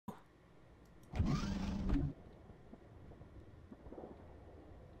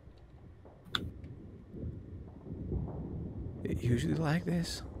usually like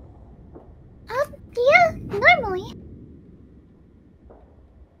this? Yeah, normally.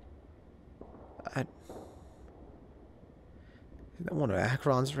 Is that one of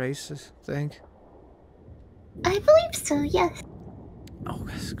Akron's races, I think? I believe so, yes. Oh,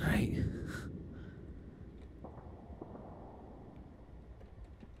 that's great.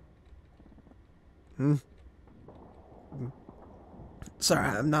 Sorry,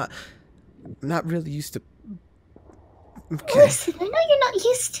 I'm not really used to. Okay. Listen, I know you're not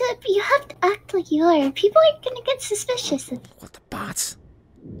used to it, but you have to act like you are. People are gonna get suspicious of What the bots?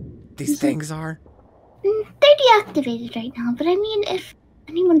 These things are? They're deactivated right now, but I mean, if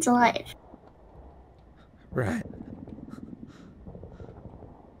anyone's alive. Right.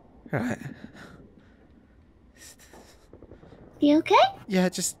 Right. You okay? Yeah,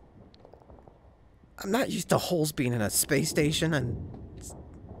 just. I'm not used to holes being in a space station and.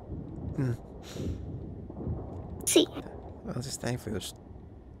 See. Well, just thankfully there's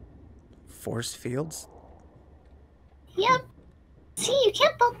force fields. Yep. See, you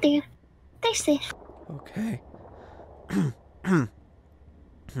can't bolt there. They're safe. Okay.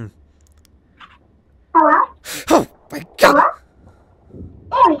 Hello? Oh my god! Hello?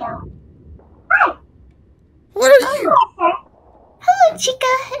 There we go. Hi. What are you? Hello,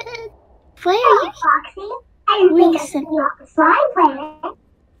 Chica. Why are you? Foxy. I didn't think I'd see you off the slime planet.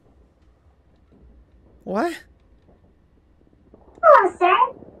 What? Hello, sir.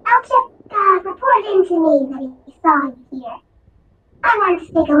 Alchip reported to me that he saw you here. I wanted to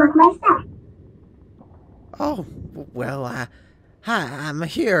take a look myself. Oh, well, hi, I'm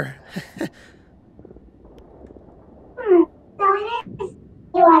here. So it is.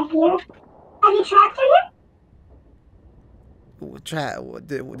 You are here. Have you tracked her yet?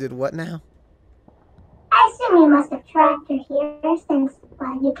 Did what now? I assume you must have tracked her here since,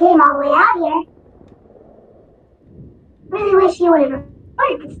 well, you came all the way out here. Really wish you would have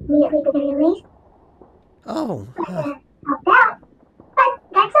reported this to me at the very least. Oh, Helped out. But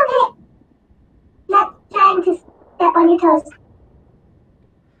that's okay. Not trying to step on your toes.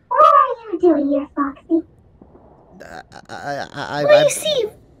 What are you doing here, Foxy? Well, you see,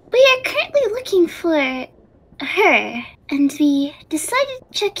 we are currently looking for her, and we decided to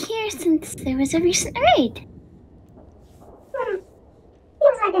check here since there was a recent raid.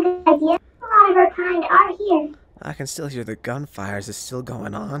 Seems like a good idea. A lot of our kind are here. I can still hear the gunfires. It's still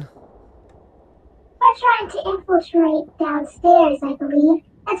going on. We're trying to infiltrate downstairs, I believe.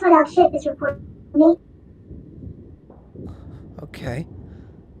 That's what Alchip is reporting to me. Okay.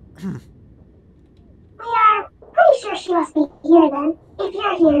 We are pretty sure she must be here then. If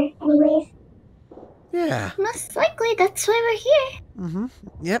you're here, anyways. Yeah. Most likely, that's why we're here.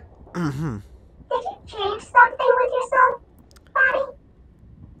 Yep. Did you change something with yourself, Bonnie?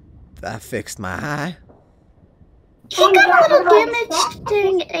 I fixed my eye. He got a little damaged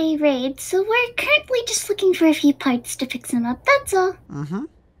during a raid, so we're currently just looking for a few parts to fix him up, that's all.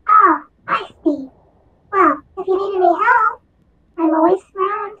 Oh, I see. Well, if you need any help, I'm always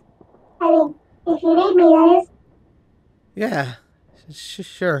around. I mean, if you need me, that is. Yeah.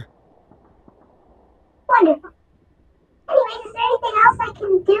 Sure. Wonderful. Anyways, is there anything else I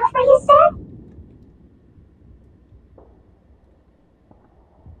can do for you, sir?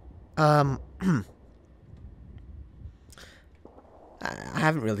 I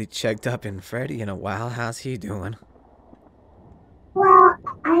haven't really checked up in Freddy in a while. How's he doing? Well,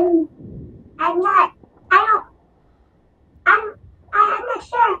 I'm not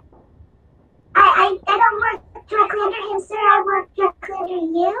sure. I don't work directly under him, sir. I work directly under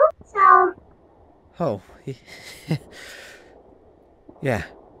you, so. Oh, yeah.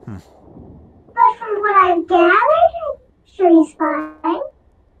 But from what I've gathered, I'm sure he's fine.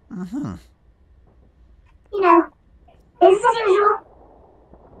 You know, business as usual.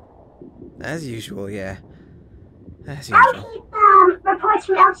 As usual, yeah. As usual. I'll keep reports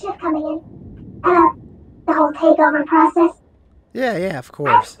from Alchip coming in. The whole takeover process. Yeah, of course.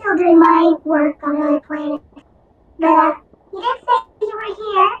 I'm still doing my work on another planet. But, you did say you were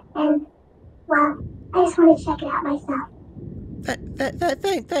here, and, well, I just want to check it out myself.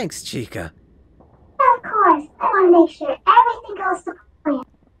 Thanks, Chica. Of course. I want to make sure everything goes to plan.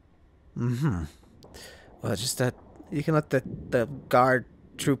 Well, just that you can let the guard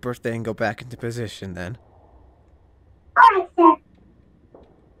trooper thing go back into position then. Alright, sir.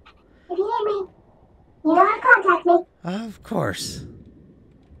 If you need me, you know how to contact me. Of course.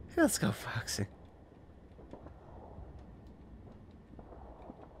 Let's go, Foxy.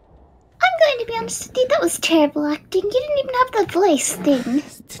 I'm going to be honest with you, that was terrible acting. You didn't even have the voice thing.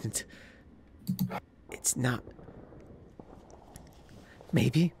 It's not.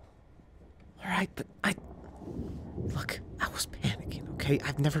 Maybe. Alright, but Look, I was panicking, okay?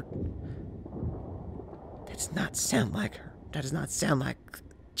 I've never... That does not sound like her. That does not sound like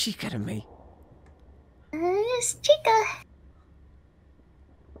Chica to me. It's Chica.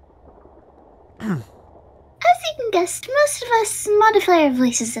 As you can guess, most of us modify our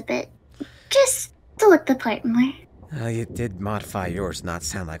voices a bit. Just to look the part more. You did modify yours not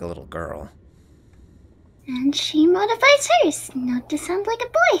sound like a little girl. And she modifies hers, not to sound like a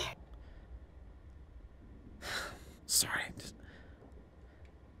boy. Sorry.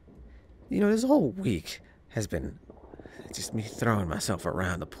 You know, this whole week has been just me throwing myself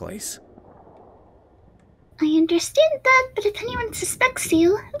around the place. I understand that, but if anyone suspects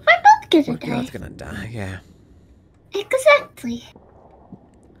you, we're both gonna die. We're both gonna die, yeah. Exactly.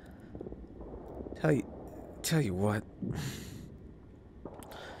 Tell you what.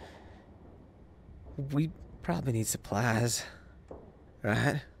 We probably need supplies,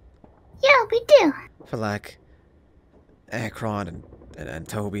 right? Yeah, we do. For like Akron and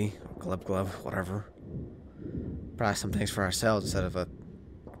Toby, Glove, whatever. Probably some things for ourselves instead of a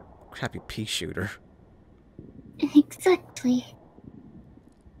crappy pea shooter. Exactly.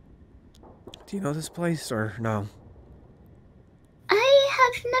 Do you know this place or no? I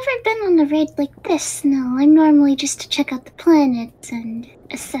have never been on a raid like this, no. I'm normally just to check out the planets and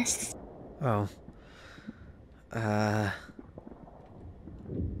assess. Oh. I'm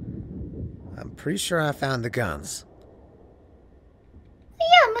pretty sure I found the guns.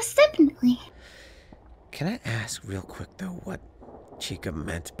 Yeah, most definitely. Can I ask real quick, though, what Chica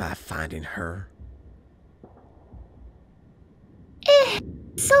meant by finding her?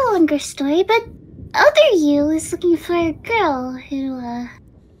 It's a longer story, but other you is looking for a girl who,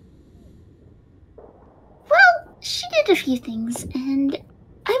 well, she did a few things, and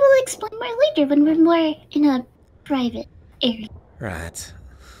I will explain more later when we're more in a private area. Right.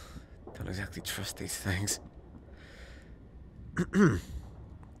 Don't exactly trust these things.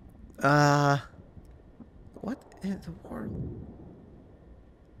 What in the world?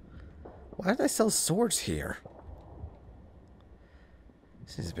 Why did I sell swords here?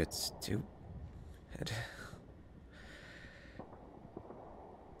 This is a bit stupid.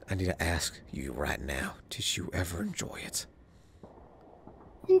 I need to ask you right now, did you ever enjoy it?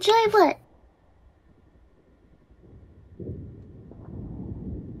 Enjoy what?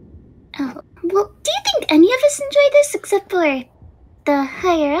 Oh, well, do you think any of us enjoy this except for the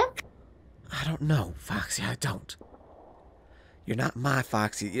higher up? I don't know, Foxy, I don't. You're not my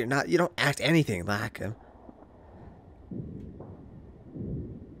Foxy. You don't act anything like him.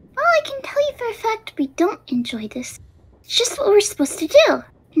 Well, I can tell you for a fact we don't enjoy this. It's just what we're supposed to do.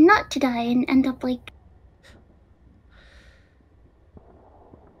 Not to die and end up like...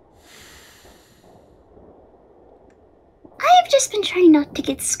 I have just been trying not to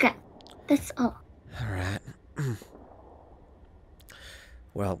get scrapped. That's all. Alright.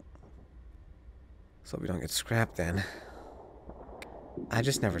 Well, so we don't get scrapped then. I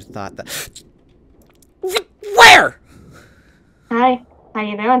just never thought that... Where? Hi, how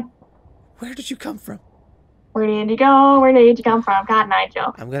you doing? Where did you come from? Where did you go? Where did you come from? Cotton Eye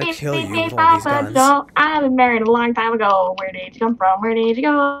Joe. I'm gonna kill you Beep, with one of these Papa guns. Joe. I've been married a long time ago. Where did you come from? Where did you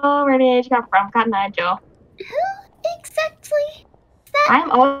go? Where did you come from? Cotton Eye Joe. Who exactly? That... I'm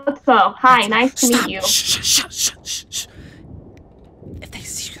Otso. Hi, nice to Stop. meet you. Shh. If they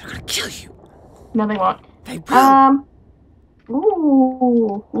see you, they're gonna kill you. No, they won't. They will.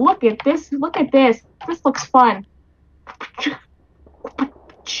 Ooh, look at this. Look at this. This looks fun.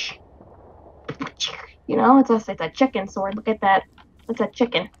 You know, it's a chicken sword. Look at that. It's a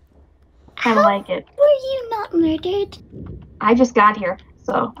chicken. Kind of like it. Were you not murdered? I just got here,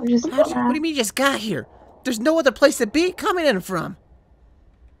 so I'm just. What do you mean you just got here? There's no other place to be coming in from.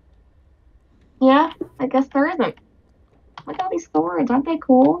 Yeah, I guess there isn't. Look at all these swords. Aren't they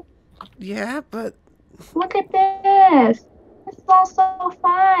cool? Yeah, but... Look at this. This is all so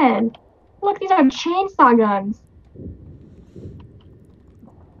fun. Look, these are chainsaw guns.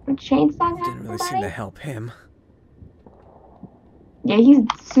 Chainsaw guns? Didn't really seem to help him. Yeah, he's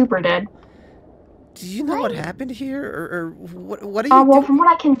super dead. Do you know what happened here? Or what are you well, doing? from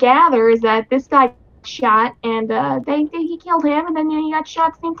what I can gather is that this guy shot and he killed him and then he got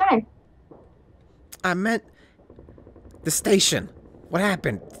shot at the same time. I meant the station. What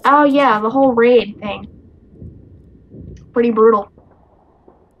happened? Oh yeah, the whole raid thing. Pretty brutal.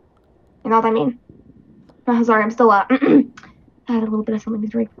 You know what I mean? Oh, sorry, I'm still I had a little bit of something to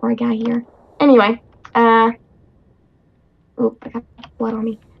drink before I got here. Anyway, oop, I got blood on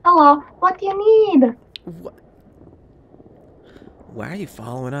me. Hello, what do you need? What? Why are you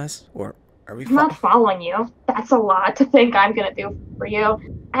following us? Or are we I'm not following you. That's a lot to think I'm gonna do for you.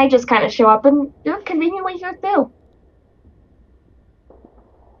 I just kind of show up, and you're conveniently here too.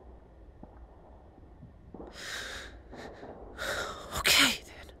 Okay,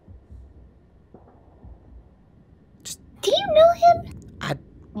 then. Do you know him?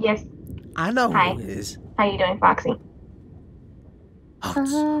 Yes. I know Hi. who it is. How you doing, Foxy?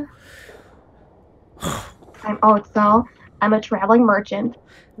 Oh, I'm a traveling merchant.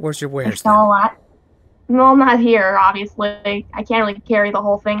 where's your I wares sell then? a lot. Well, not here, obviously. I can't really carry the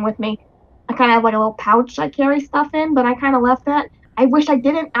whole thing with me. I kind of have like a little pouch I carry stuff in, but I kind of left that. I wish I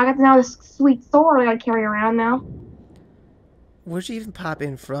didn't. I got now this sweet sword I carry around now. Where'd you even pop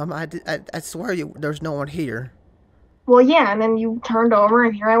in from? I swear there's no one here. Well, yeah, and then you turned over,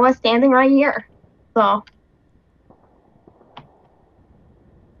 and here I was standing right here. So,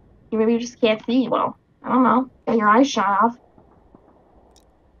 maybe you just can't see well. I don't know. Got your eyes shot off.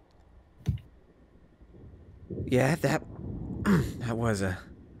 Yeah, that was a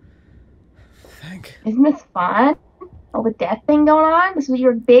thing. Isn't this fun? All the death thing going on? This was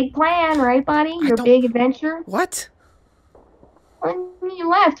your big plan, right, buddy? Your big adventure? What? When you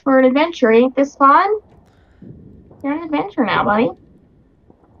left for an adventure, ain't this fun? You're on an adventure now, buddy.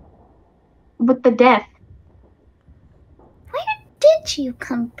 With the death. Where did you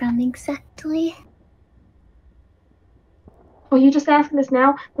come from exactly? Well, you just asking this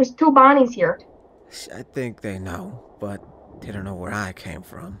now? There's 2 Bonnies here. I think they know, but they don't know where I came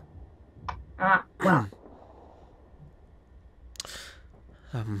from. Ah, well.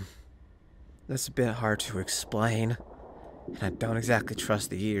 That's a bit hard to explain, and I don't exactly trust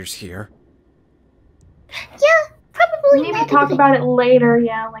the ears here. Yeah, probably Maybe not talk even. about it later,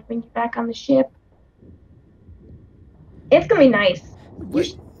 yeah, like when you're back on the ship. It's gonna be nice. You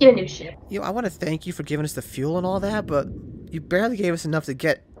should get a new ship. I want to thank you for giving us the fuel and all that, but you barely gave us enough to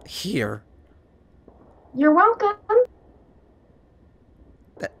get here. You're welcome.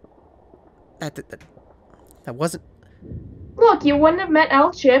 That wasn't... Look, you wouldn't have met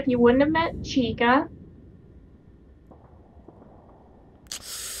El Chip, you wouldn't have met Chica.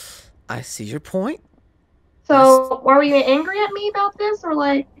 I see your point. So, were you angry at me about this, or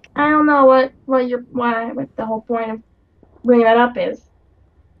like, I don't know what the whole point of bringing that up is?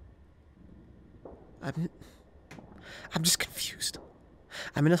 I'm just confused.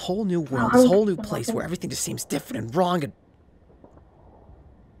 I'm in a whole new world, this whole new place where everything just seems different and wrong and...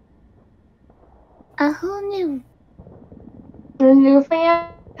 A whole new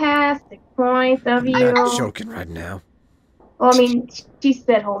fantastic point of view. I'm not joking right now. Well, I mean, she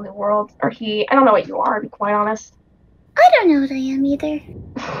said whole new world, or he. I don't know what you are, to be quite honest. I don't know what I am either.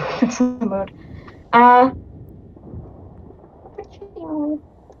 It's in the mood.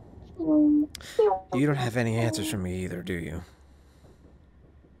 You don't have any answers for me either, do you?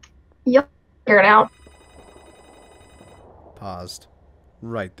 You'll figure it out. Paused.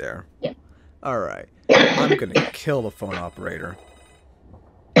 Right there. Yeah. Alright. I'm gonna kill the phone operator.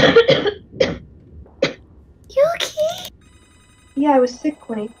 You okay? Yeah, I was sick,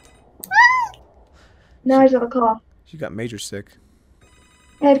 Quinny. Now I just have a cough. You got major sick.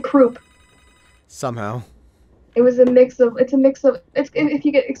 I had croup. Somehow. It was a mix of. It's if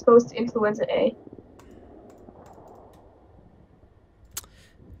you get exposed to influenza A.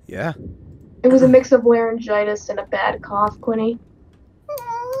 Yeah. It was a mix of laryngitis and a bad cough, Quinny.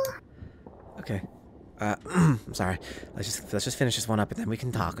 Okay. I'm sorry. Let's just finish this one up and then we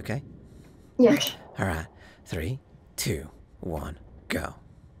can talk, okay? Yeah. Alright. 3, 2, 1, go.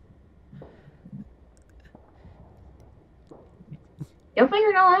 You'll figure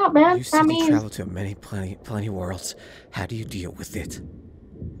it all out, man. You said you traveled to plenty worlds. How do you deal with it?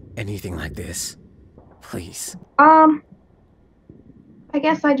 Anything like this? Please. I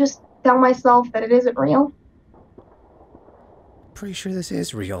guess I just tell myself that it isn't real. Pretty sure this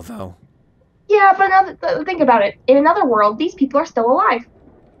is real, though. Yeah, but think about it. In another world, these people are still alive.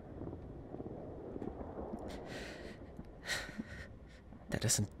 That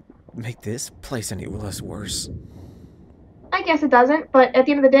doesn't make this place any less worse. I guess it doesn't, but at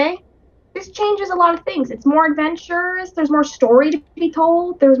the end of the day, this changes a lot of things. It's more adventurous, there's more story to be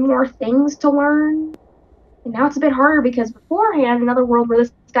told, there's more things to learn. And now it's a bit harder because beforehand, in another world where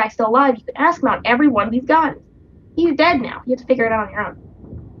this guy's still alive, you could ask him about every one of these guns. He's dead now. You have to figure it out on your own.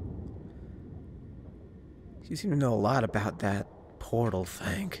 You seem to know a lot about that portal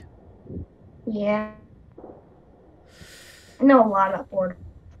thing. Yeah. I know a lot about portal.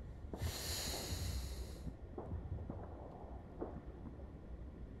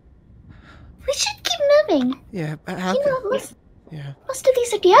 We should keep moving. Yeah, most of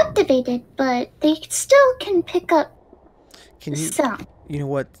these are deactivated, but they still can pick up Can you... some. You know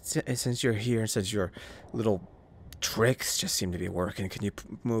what? Since you're here, since your little tricks just seem to be working. Can you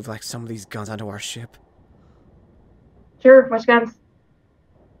move like some of these guns onto our ship? Sure, which guns?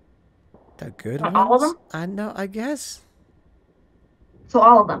 The good Want ones? all of them? I know, I guess. So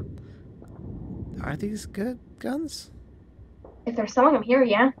all of them. Are these good guns? If they're selling them here,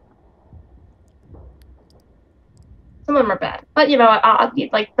 yeah. Some of them are bad, but you know,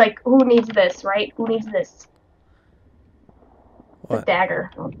 like who needs this, right? Who needs this? The What? dagger.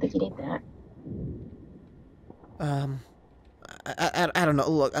 I don't think you need that. Um, I don't know.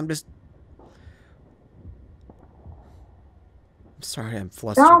 Look, I'm sorry, I'm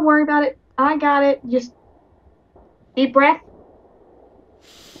flustered. Don't worry about it. I got it. Just deep breath.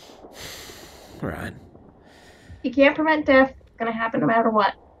 Right. You can't prevent death. It's gonna happen no matter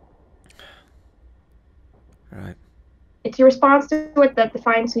what. Right. It's your response to it that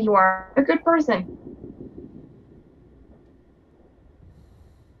defines who you are. A good person.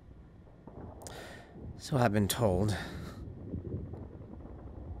 So I've been told.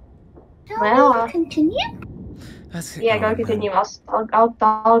 Well, Continue? Let's get yeah, go going, continue. then.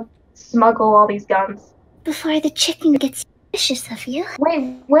 I'll smuggle all these guns. Before the chicken gets suspicious of you.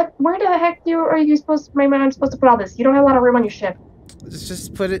 Wait, where the heck are you supposed to, I'm supposed to put all this? You don't have a lot of room on your ship. Let's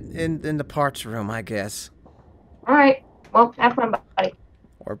just put it in the parts room, I guess. Alright. Well, have fun, buddy.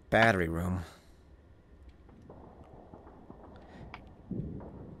 Or battery room.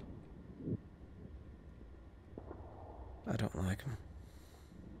 I don't like him.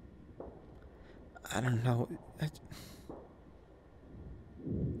 I don't know.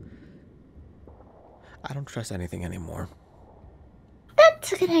 I don't trust anything anymore.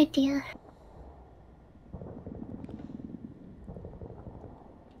 That's a good idea.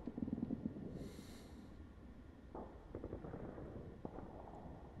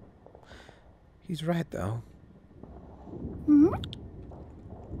 He's right, though. Hmm?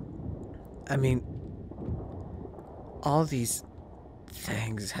 I mean, all these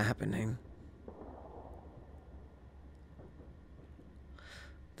things happening.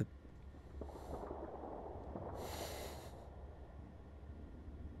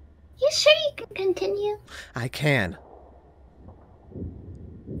 You sure you can continue? I can.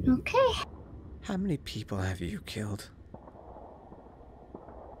 Okay. How many people have you killed?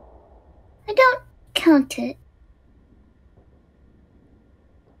 I don't count it.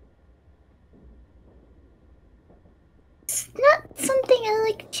 It's not something I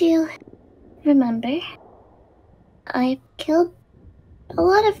like to remember. I've killed a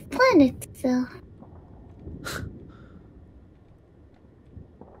lot of planets, though.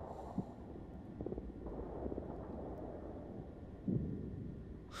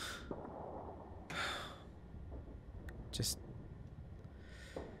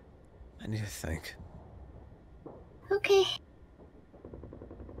 I need to think. Okay.